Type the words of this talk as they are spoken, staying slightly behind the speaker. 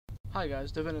Hi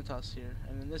guys, Divinitas here,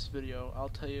 and in this video I'll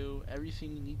tell you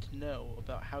everything you need to know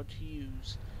about how to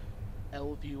use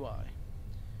Elvui.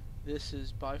 This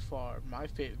is by far my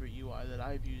favorite UI that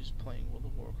I've used playing World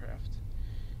of Warcraft,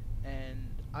 and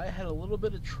I had a little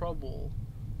bit of trouble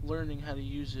learning how to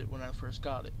use it when I first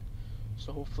got it.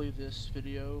 So hopefully this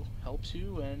video helps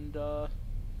you, and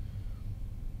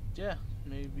yeah,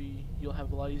 maybe you'll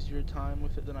have a lot easier time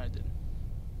with it than I did.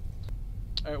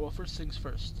 Alright, well, first things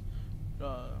first.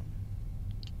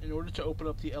 In order to open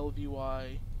up the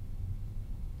Elvui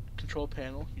control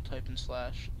panel, you type in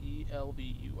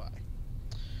 /ELVUI.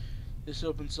 This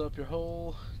opens up your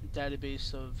whole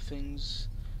database of things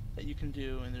that you can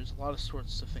do, and there's a lot of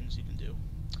sorts of things you can do.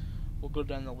 We'll go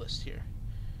down the list here.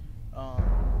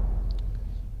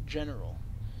 General.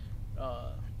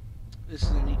 This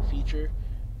is a neat feature.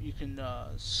 You can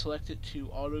select it to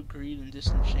auto greed and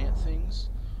disenchant things,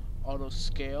 auto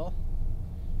scale.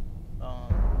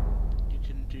 You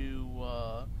can do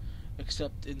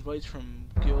accept invites from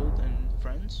guild and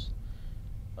friends,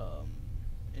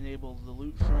 enable the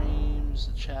loot frames,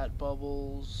 the chat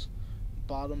bubbles,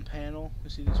 bottom panel. You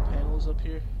see these panels up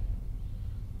here?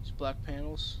 These black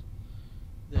panels?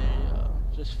 They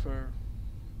just for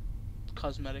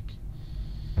cosmetic.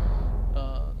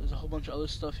 There's a whole bunch of other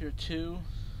stuff here too.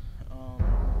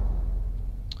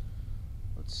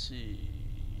 Let's see.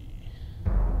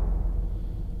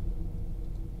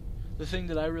 The thing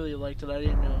that I really liked that I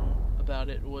didn't know about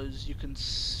it was you can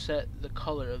set the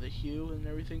color of the hue and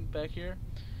everything back here.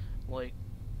 Like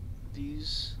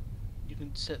these, you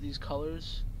can set these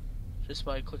colors just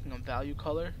by clicking on value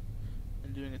color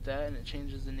and doing it that, and it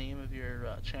changes the name of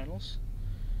your channels.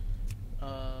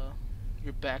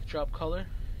 Your backdrop color,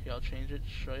 yeah, I'll change it to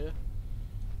show you.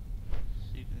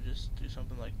 So you can just do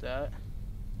something like that.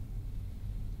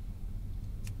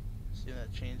 See,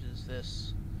 that changes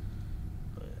this.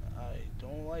 I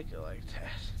don't like it like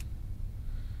that.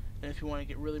 And if you want to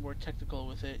get really more technical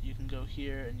with it, you can go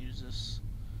here and use this.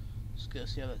 Just gotta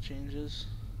see how that changes.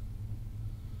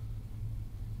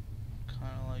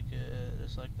 Kind of like it,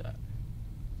 just like that.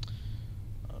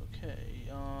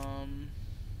 Okay.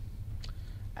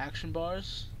 Action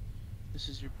bars. This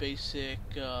is your basic,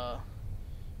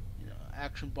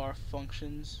 action bar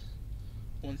functions,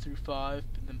 1 through 5,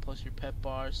 and then plus your pet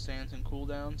bars, stands, and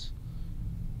cooldowns.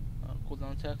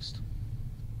 Cooldown text.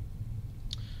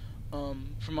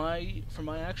 For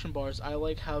my action bars, I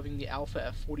like having the alpha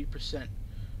at 40%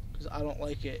 because I don't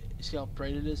like it. You see how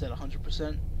bright it is at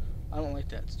 100%? I don't like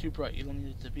that. It's too bright. You don't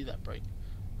need it to be that bright.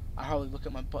 I hardly look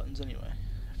at my buttons anyway.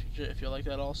 If you like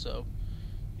that also,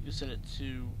 you can set it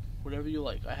to whatever you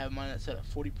like. I have mine set at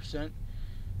 40%.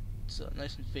 It's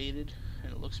nice and faded,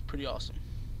 and it looks pretty awesome.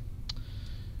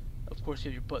 Of course,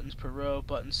 you have your buttons per row,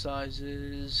 button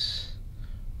sizes,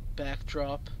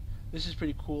 backdrop. This is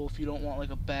pretty cool if you don't want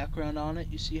like a background on it.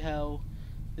 You see how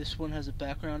this one has a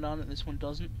background on it and this one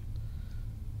doesn't?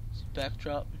 See,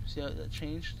 backdrop, see how that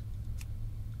changed?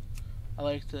 I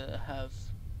like to have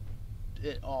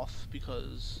it off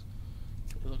because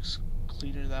it looks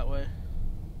cleaner that way.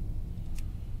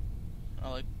 I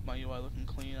like my UI looking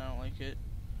clean. I don't like it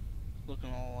looking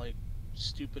all like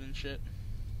stupid and shit.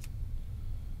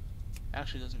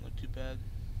 Actually, it doesn't look too bad.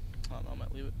 I don't know, I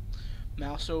might leave it.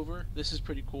 Mouse over. This is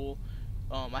pretty cool.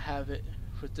 I have it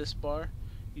for this bar.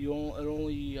 It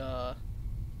only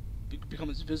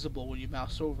becomes visible when you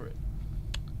mouse over it.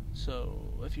 So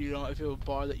if you have a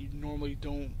bar that you normally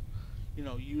don't,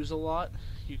 use a lot,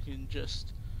 you can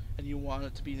just, and you want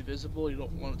it to be invisible, you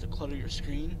don't want it to clutter your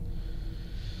screen,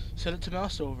 set it to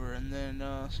mouse over, and then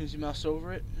as soon as you mouse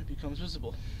over it, it becomes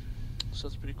visible. So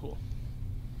that's pretty cool.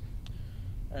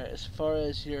 Alright, as far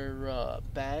as your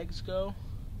bags go,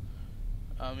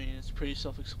 I mean, it's pretty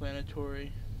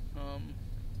self-explanatory.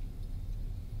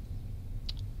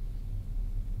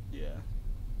 Yeah.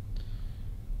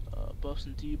 Buffs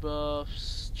and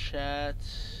debuffs, chat,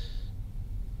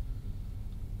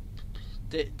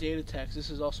 data text. This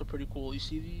is also pretty cool. You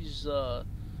see these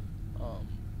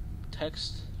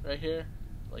text right here?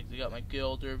 Like, they got my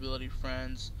guild, durability,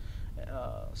 friends,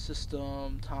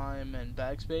 system, time, and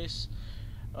bag space.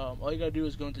 All you gotta do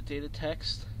is go into data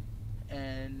text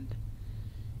and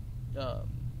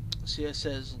see it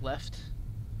says left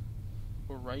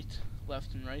or right,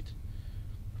 left and right.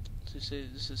 So you say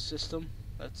this is system,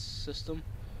 that's system.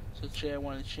 So say I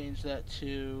want to change that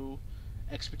to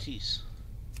expertise.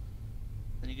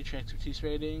 Then you get your expertise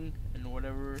rating and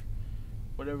whatever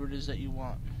it is that you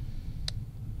want.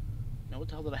 Now what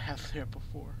the hell did I have there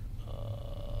before?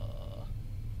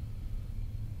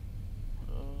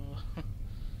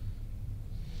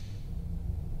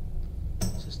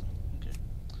 System. Okay.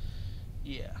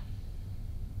 Yeah.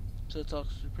 So that's also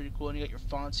pretty cool. And you got your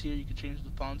fonts here. You can change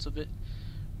the fonts of it,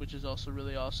 which is also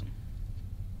really awesome.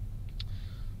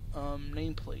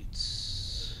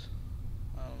 Nameplates.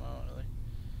 I don't really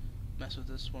mess with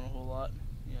this one a whole lot.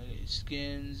 You know, you get your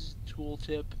skins,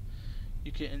 tooltip.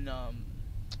 You can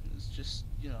it's just,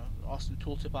 you know, awesome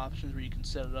tooltip options where you can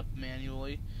set it up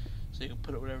manually, so you can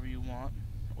put it whatever you want,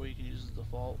 or you can use the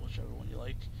default, whichever one you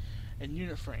like. And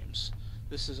unit frames.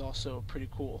 This is also pretty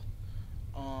cool.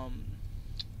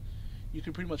 You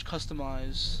can pretty much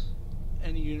customize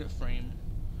any unit frame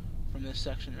from this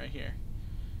section right here.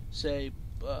 Say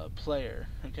player,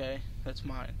 okay, that's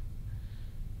mine.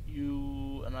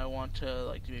 I want to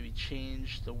like maybe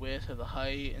change the width or the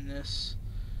height in this,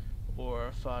 or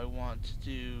if I want to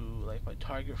do like my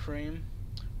target frame,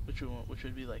 which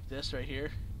would be like this right here.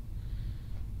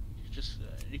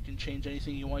 You can change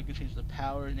anything you want. You can change the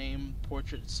power, name,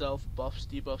 portrait itself, buffs,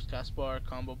 debuffs, cast bar,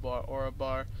 combo bar, aura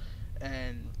bar,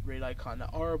 and raid icon. Now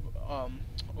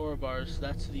aura bars,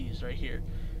 that's these right here,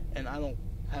 and I don't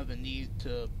have a need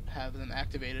to have them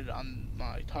activated on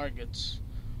my targets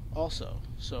also,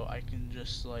 so I can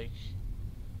just like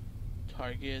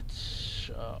target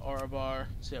aura bar,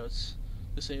 see how it's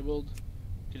disabled.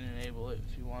 You can enable it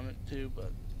if you want it to,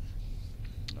 but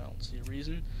I don't see a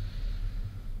reason.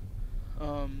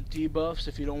 Debuffs,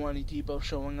 if you don't want any debuffs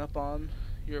showing up on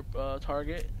your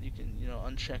target, you can, you know,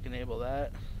 uncheck enable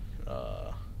that.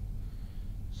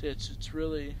 See, it's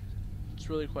really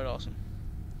quite awesome.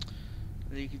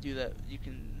 And you can do that.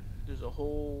 There's a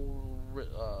whole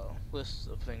list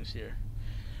of things here.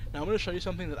 Now I'm going to show you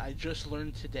something that I just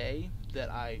learned today that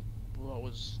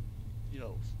was, you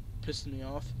know, pissing me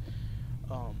off.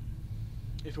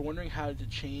 If you're wondering how to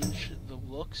change the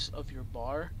looks of your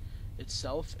bar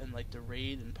itself and like the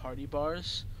raid and party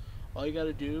bars, all you got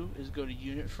to do is go to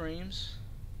unit frames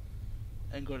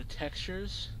and go to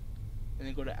textures and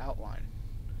then go to outline.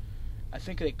 I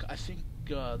think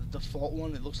the default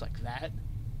one, it looks like that,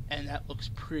 and that looks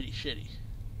pretty shitty.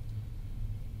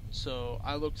 So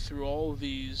I looked through all of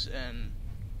these, and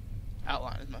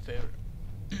outline is my favorite.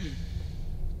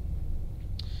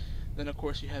 Then of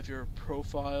course you have your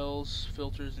profiles,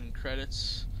 filters, and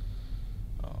credits.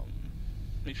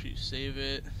 Make sure you save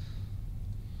it.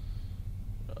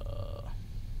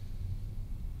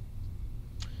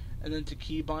 And then to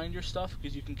keybind your stuff,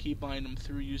 because you can keybind them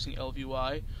through using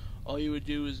Elvui, all you would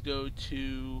do is go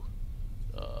to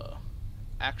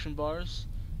action bars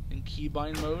in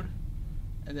keybind mode,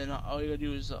 and then all you gotta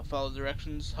do is follow the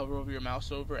directions, hover over your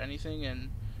mouse over anything, and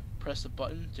press the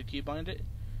button to keybind it,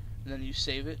 and then you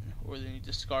save it, or then you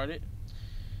discard it.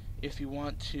 If you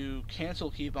want to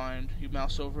cancel keybind, you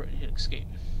mouse over it and hit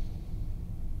escape.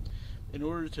 In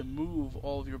order to move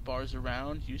all of your bars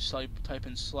around, you type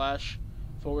in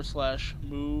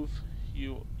 //move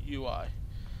UI.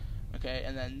 Okay,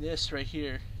 and then this right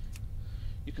here,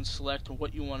 you can select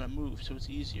what you want to move, so it's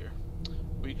easier.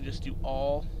 Or you can just do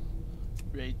all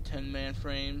raid 10-man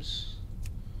frames,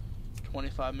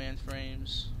 25-man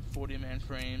frames, 40-man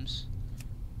frames,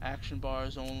 action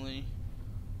bars only.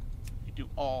 You do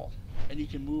all, and you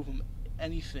can move them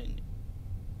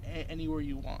anywhere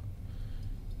you want.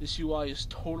 This UI is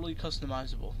totally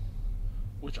customizable,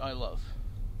 which I love.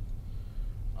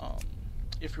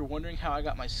 If you're wondering how I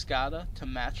got my SCADA to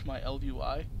match my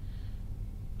Elvui,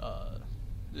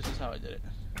 this is how I did it.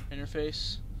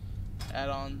 Interface,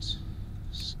 add-ons,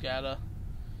 SCADA.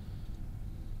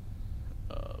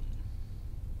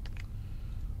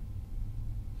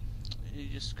 You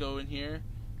just go in here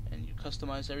and you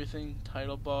customize everything.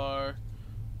 Title bar,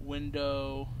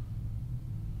 window,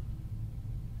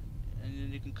 and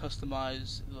then you can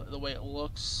customize the way it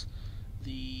looks,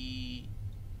 the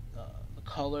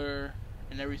color,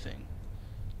 and everything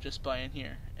just by in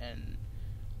here. And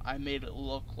I made it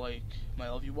look like my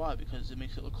Elvui because it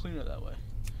makes it look cleaner that way.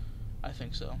 I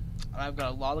think so. And I've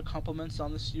got a lot of compliments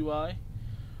on this UI.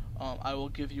 I will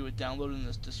give you a download in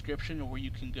this description, where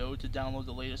you can go to download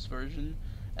the latest version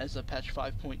as a patch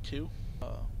 5.2.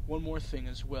 One more thing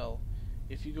as well.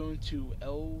 If you go into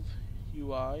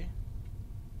Elvui,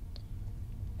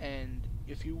 and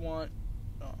if you want,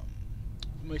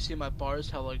 you may see my bars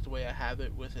how like the way I have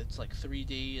it with it's like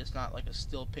 3D. It's not like a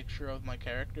still picture of my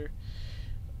character.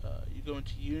 You go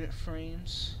into unit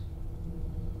frames,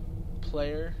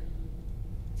 player,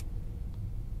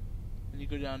 and you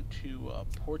go down to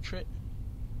portrait.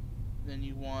 Then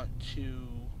you want to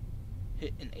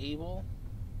hit enable,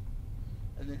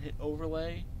 and then hit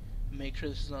overlay. Make sure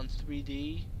this is on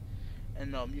 3D,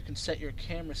 and you can set your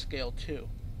camera scale too,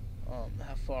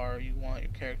 how far you want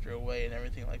your character away and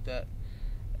everything like that.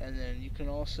 And then you can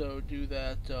also do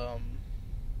that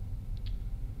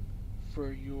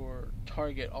for your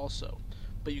target also,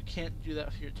 but you can't do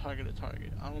that for your target to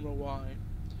target. I don't know why,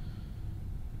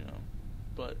 you know,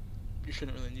 but you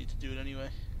shouldn't really need to do it anyway.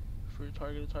 For your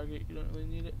target to target, you don't really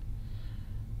need it.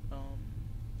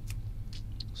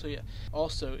 So yeah.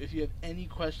 Also, if you have any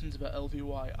questions about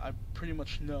Elvui, I pretty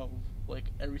much know like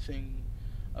everything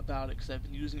about it because I've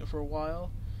been using it for a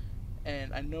while,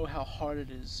 and I know how hard it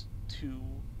is to,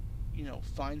 you know,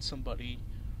 find somebody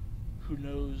who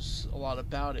knows a lot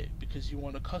about it, because you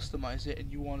want to customize it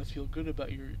and you want to feel good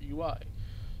about your UI.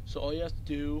 So all you have to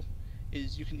do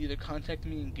is you can either contact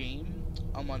me in game.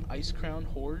 I'm on Ice Crown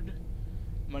Horde.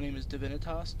 My name is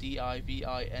Divinitas,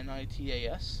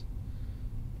 Divinitas.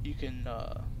 You can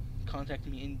contact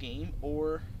me in game,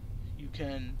 or you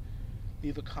can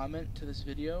leave a comment to this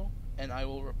video and I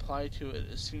will reply to it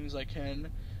as soon as I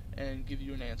can and give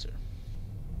you an answer.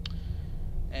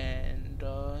 And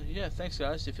yeah, thanks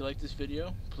guys. If you like this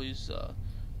video, please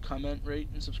comment, rate,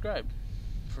 and subscribe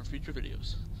for future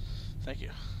videos. Thank you.